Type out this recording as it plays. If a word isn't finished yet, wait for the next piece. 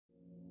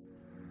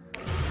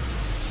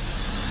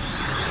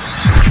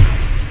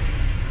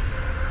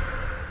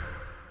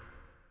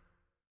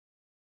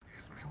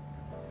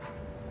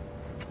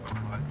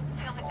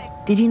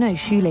Did you know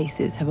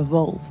shoelaces have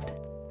evolved?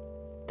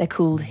 They're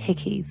called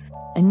HICKIES,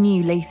 a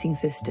new lacing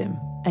system,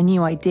 a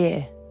new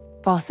idea.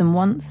 Fasten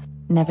once,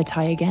 never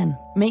tie again.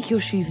 Make your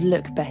shoes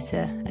look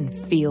better and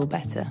feel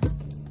better.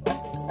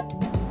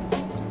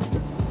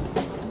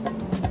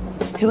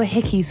 Who are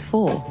HICKIES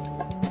for?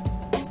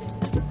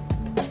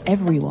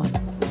 Everyone.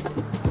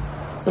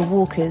 The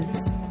walkers,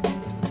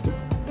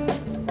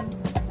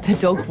 the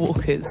dog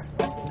walkers,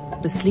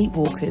 the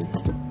sleepwalkers,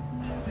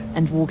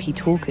 and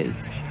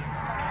walkie-talkers.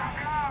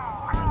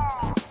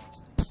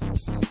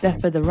 They're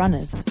for the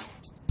runners,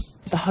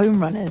 the home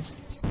runners,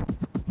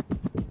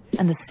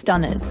 and the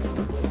stunners.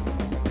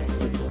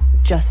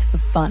 Just for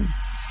fun.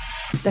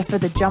 They're for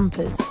the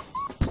jumpers,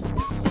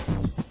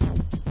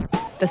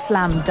 the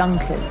slam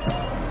dunkers,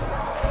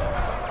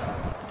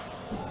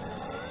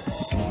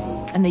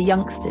 and the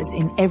youngsters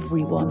in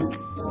everyone.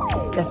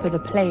 They're for the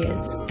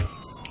players,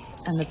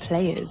 and the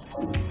players,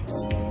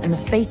 and the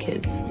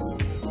fakers,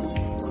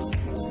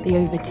 the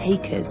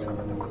overtakers,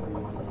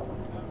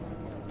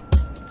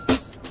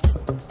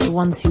 the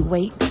ones who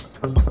wait,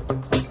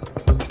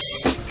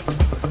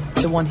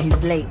 the one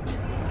who's late,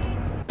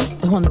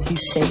 the ones who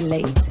stay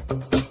late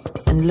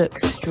and look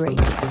straight.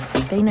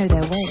 They know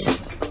their way,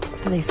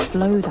 so they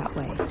flow that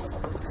way.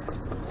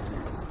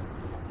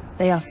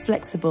 They are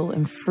flexible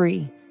and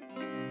free,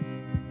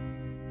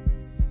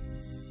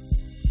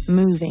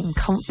 moving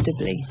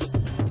comfortably,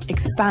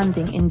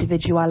 expanding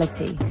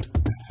individuality,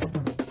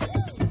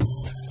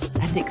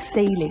 and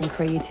exhaling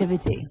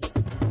creativity,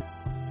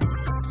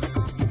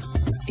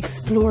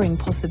 exploring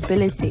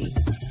possibility,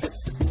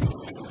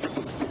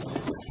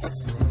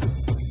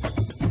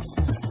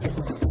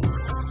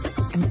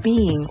 and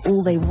being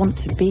all they want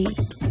to be.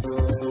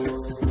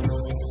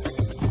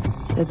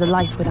 There's a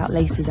life without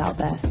laces out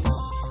there.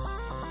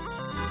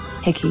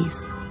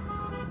 HICKIES.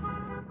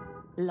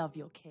 Love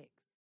your kicks.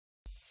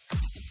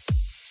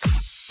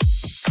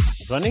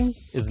 Running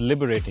is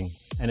liberating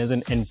and is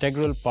an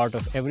integral part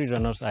of every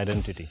runner's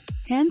identity.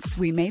 Hence,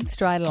 we made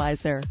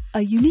Stridalyzer,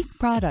 a unique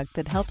product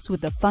that helps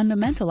with the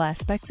fundamental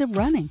aspects of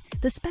running.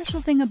 The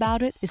special thing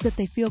about it is that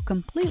they feel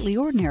completely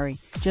ordinary,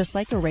 just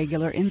like a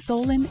regular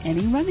insole in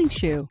any running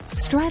shoe.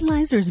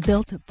 Stridalyzer is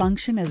built to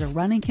function as a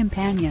running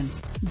companion.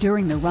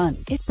 During the run,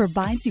 it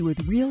provides you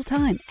with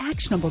real-time,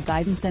 actionable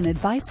guidance and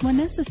advice when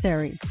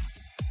necessary.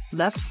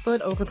 Left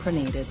foot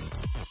overpronated.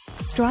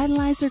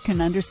 Stridalyzer can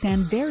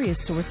understand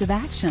various sorts of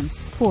actions,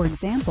 for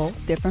example,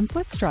 different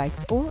foot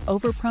strikes or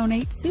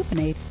overpronate,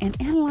 supinate, and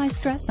analyze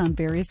stress on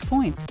various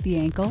points, the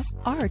ankle,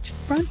 arch,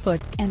 front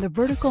foot, and the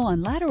vertical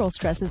and lateral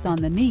stresses on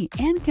the knee,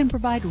 and can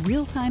provide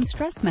real-time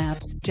stress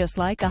maps, just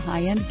like a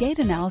high-end gait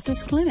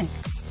analysis clinic.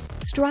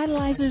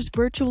 Stridalyzer's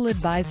virtual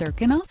advisor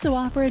can also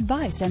offer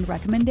advice and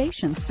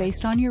recommendations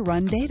based on your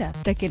run data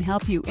that can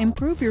help you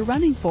improve your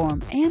running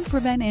form and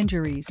prevent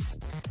injuries.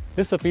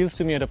 This appeals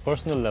to me at a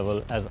personal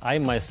level as I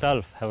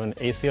myself have an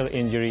ACL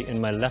injury in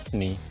my left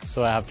knee,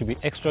 so I have to be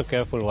extra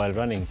careful while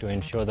running to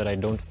ensure that I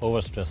don't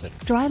overstress it.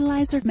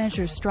 Stridalyzer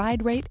measures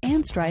stride rate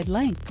and stride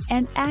length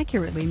and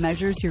accurately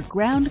measures your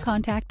ground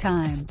contact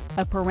time,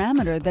 a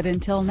parameter that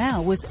until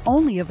now was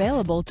only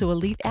available to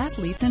elite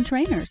athletes and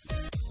trainers.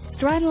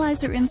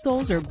 Stridalyzer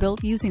insoles are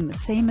built using the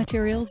same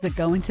materials that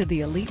go into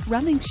the elite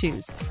running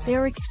shoes. They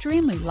are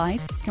extremely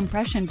light,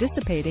 compression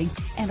dissipating,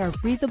 and are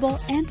breathable,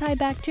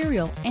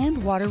 antibacterial,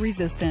 and water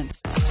resistant.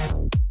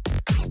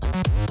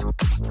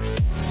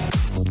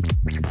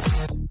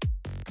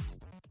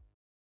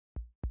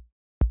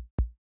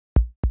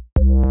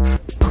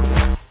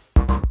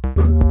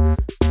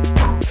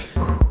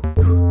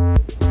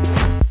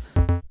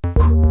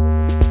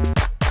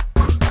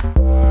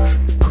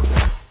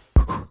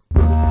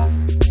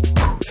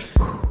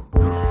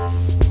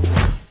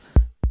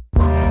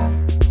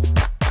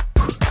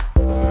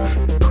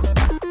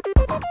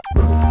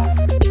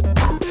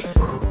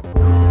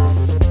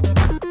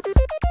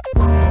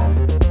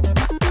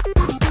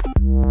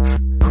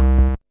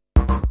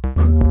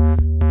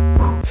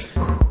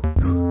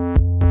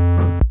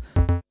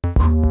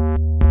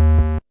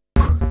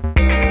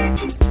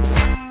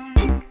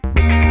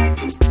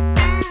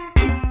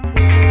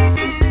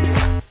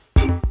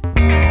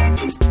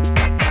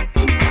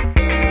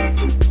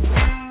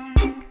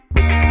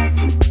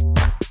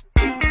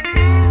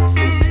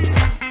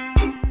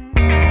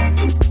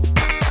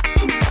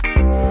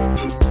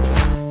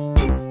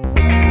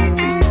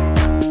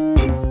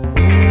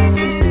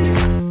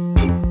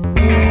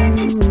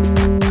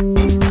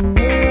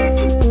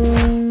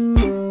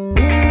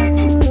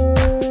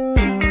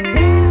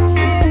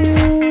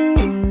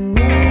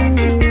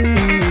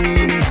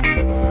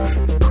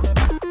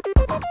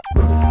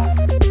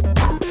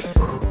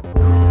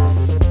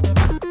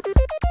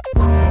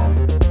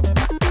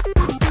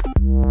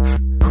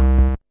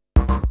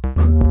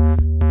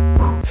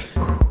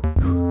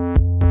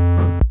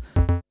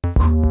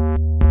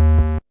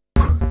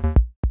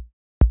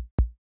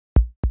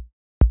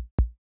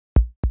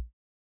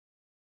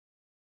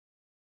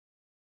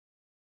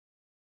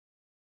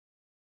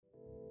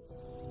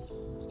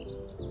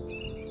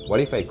 What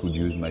if I could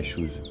use my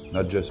shoes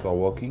not just for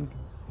walking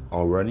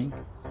or running,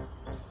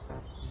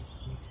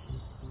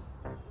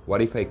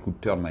 What if I could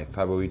turn my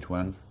favorite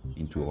ones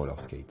into roller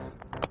skates?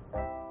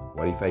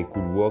 What if I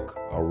could walk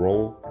or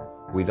roll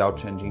without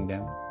changing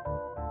them?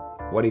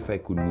 What if I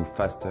could move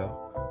faster,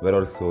 but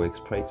also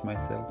express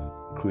myself,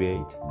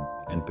 create,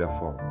 and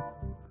perform?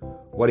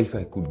 What if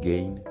I could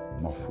gain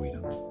more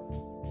freedom?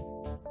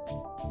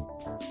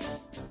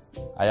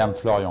 I am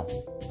Florian.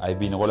 I've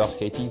been roller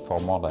skating for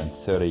more than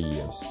 30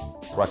 years,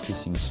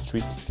 practicing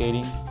street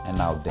skating and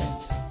now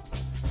dance.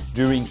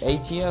 During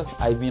 8 years,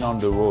 I've been on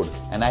the road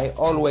and I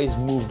always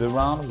moved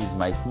around with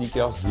my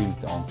sneakers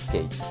built on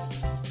skates,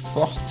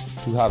 forced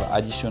to have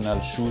additional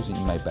shoes in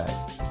my bag.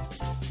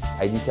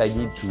 I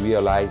decided to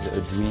realize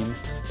a dream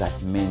that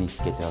many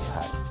skaters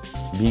had,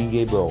 being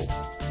able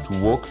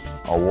to walk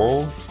or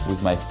roll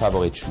with my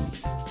favorite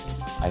shoes.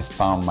 I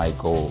found my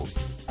goal.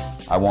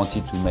 I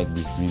wanted to make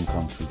this dream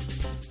come true.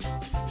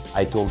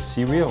 I told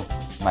Cyril,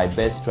 my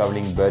best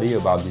traveling buddy,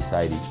 about this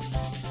idea.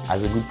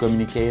 As a good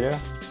communicator,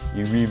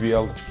 he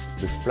revealed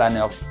the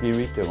planner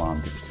spirit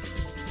around it.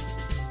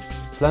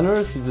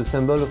 Planners is a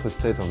symbol of a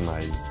state of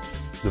mind.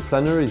 The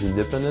planner is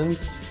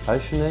independent,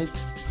 passionate,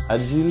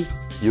 agile,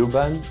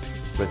 urban,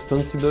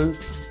 responsible,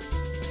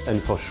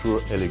 and for sure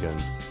elegant.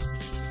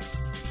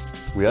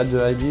 We had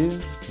the idea,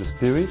 the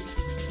spirit,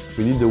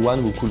 we need the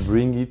one who could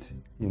bring it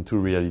into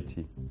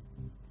reality.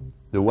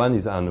 The one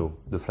is Arnaud,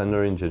 the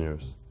Flanner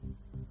engineers.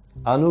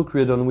 Arnaud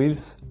created on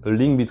wheels a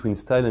link between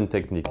style and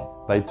technique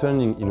by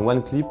turning in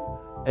one clip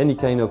any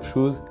kind of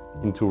shoes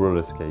into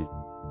roller skate.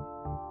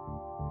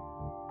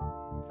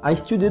 I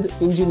studied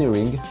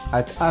engineering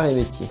at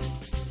RMIT.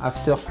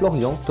 After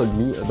Florian told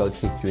me about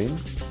his dream,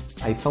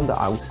 I found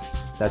out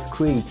that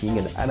creating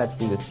and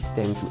adapting a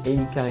system to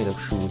any kind of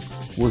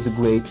shoes was a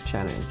great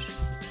challenge.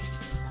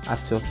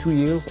 After 2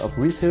 years of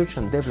research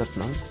and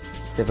development,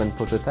 7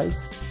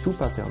 prototypes, 2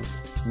 patterns,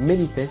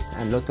 many tests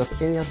and a lot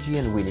of energy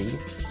and willing,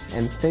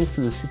 and thanks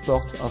to the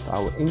support of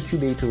our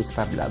incubators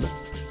Fab Lab,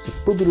 the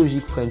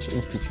Pobologique French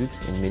Institute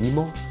and many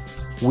more,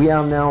 we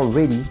are now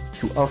ready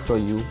to offer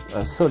you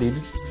a solid,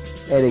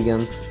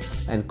 elegant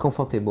and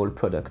comfortable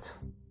product.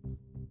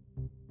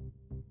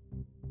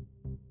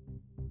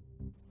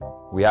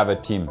 We have a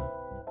team.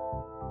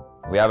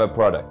 We have a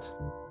product.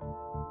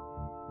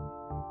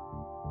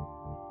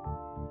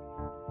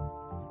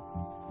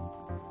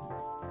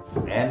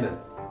 And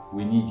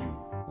we need you.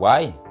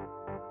 Why?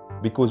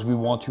 Because we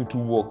want you to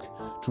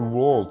walk, to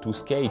roll, to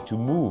skate, to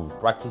move,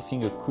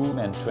 practicing a cool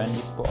and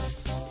trendy sport,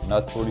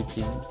 not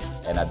polluting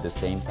and at the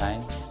same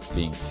time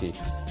being fit.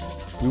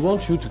 We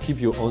want you to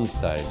keep your own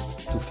style,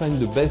 to find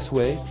the best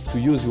way to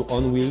use your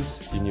own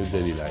wheels in your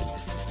daily life.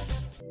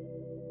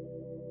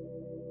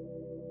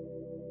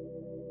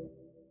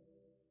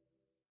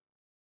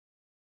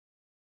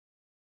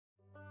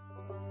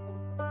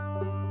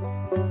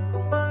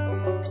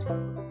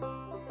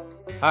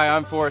 Hi,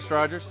 I'm Forrest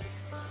Rogers.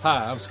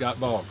 Hi, I'm Scott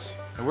Boggs.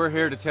 And we're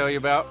here to tell you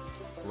about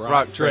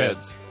Rock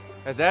Treads.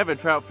 As avid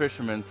trout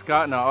fishermen,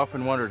 Scott and I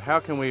often wondered how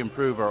can we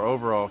improve our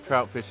overall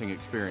trout fishing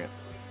experience.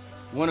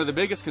 One of the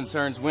biggest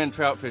concerns when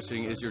trout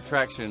fishing is your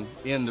traction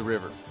in the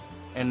river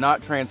and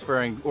not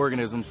transferring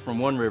organisms from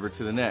one river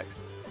to the next.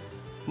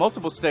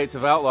 Multiple states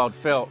have outlawed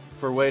felt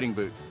for wading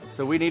boots,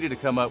 so we needed to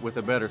come up with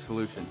a better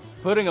solution.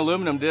 Putting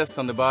aluminum discs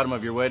on the bottom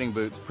of your wading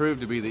boots proved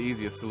to be the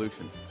easiest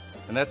solution.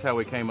 And that's how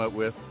we came up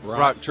with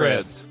Rock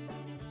Treads.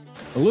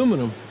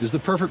 Aluminum is the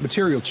perfect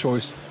material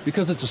choice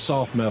because it's a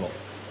soft metal.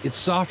 It's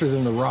softer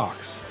than the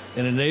rocks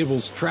and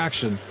enables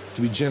traction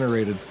to be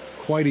generated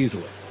quite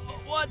easily.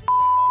 What?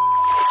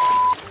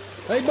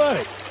 Hey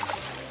buddy,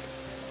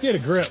 get a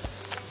grip.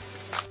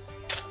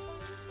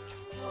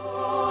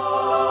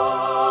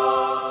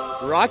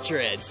 Rock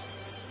Treads.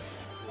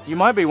 You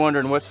might be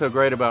wondering what's so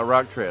great about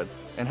Rock Treads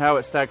and how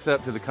it stacks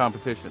up to the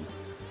competition.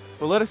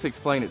 Well, let us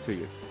explain it to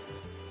you.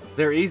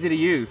 They're easy to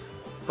use.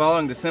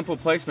 Following the simple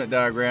placement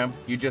diagram,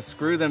 you just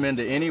screw them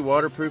into any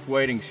waterproof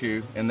wading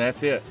shoe and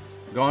that's it.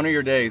 Gone are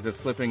your days of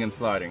slipping and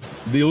sliding.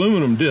 The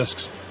aluminum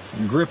discs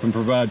grip and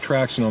provide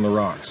traction on the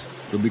rocks,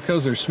 but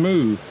because they're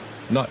smooth,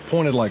 not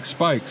pointed like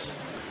spikes,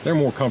 they're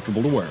more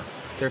comfortable to wear.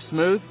 Their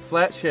smooth,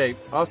 flat shape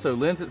also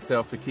lends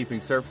itself to keeping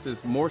surfaces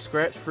more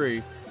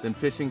scratch-free than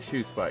fishing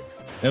shoe spikes.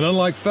 And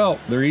unlike felt,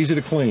 they're easy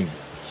to clean,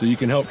 so you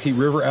can help keep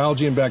river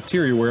algae and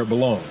bacteria where it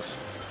belongs,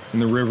 in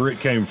the river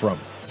it came from.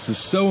 This is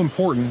so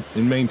important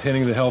in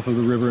maintaining the health of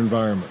the river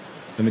environment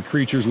and the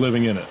creatures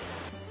living in it.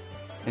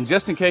 And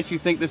just in case you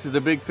think this is a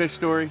big fish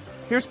story,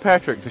 here's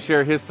Patrick to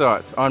share his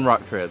thoughts on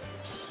Rock Treads.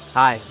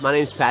 Hi, my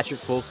name is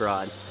Patrick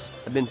Fulkrod.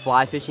 I've been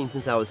fly fishing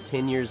since I was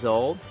 10 years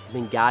old. I've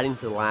been guiding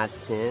for the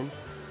last 10.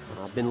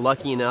 I've been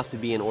lucky enough to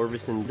be an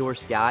Orvis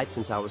Endorsed Guide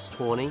since I was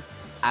 20.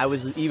 I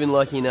was even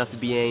lucky enough to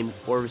be named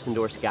Orvis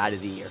Endorsed Guide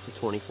of the Year for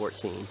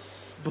 2014.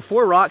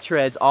 Before Rock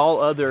Treads, all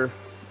other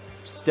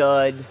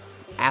stud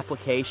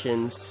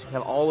applications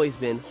have always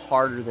been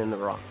harder than the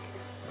rock.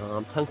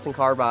 Tungsten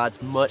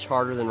carbide's much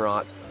harder than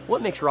rock.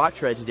 What makes Rock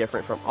Treads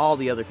different from all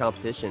the other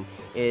competition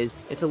is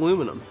it's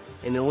aluminum,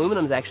 and the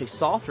aluminum is actually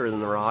softer than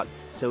the rock,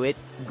 so it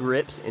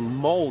grips and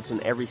molds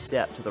in every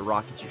step to the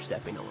rock that you're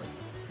stepping on.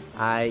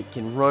 I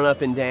can run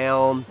up and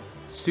down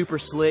super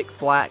slick,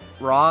 flat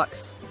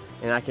rocks,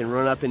 and I can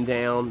run up and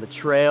down the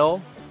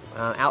trail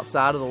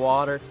outside of the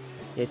water.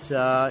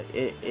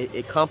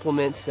 It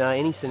complements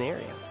any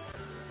scenario.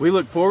 We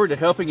look forward to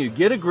helping you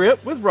get a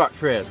grip with Rock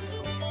Treads.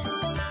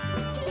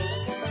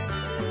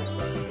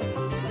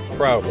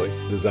 Proudly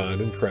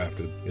designed and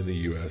crafted in the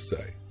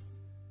USA.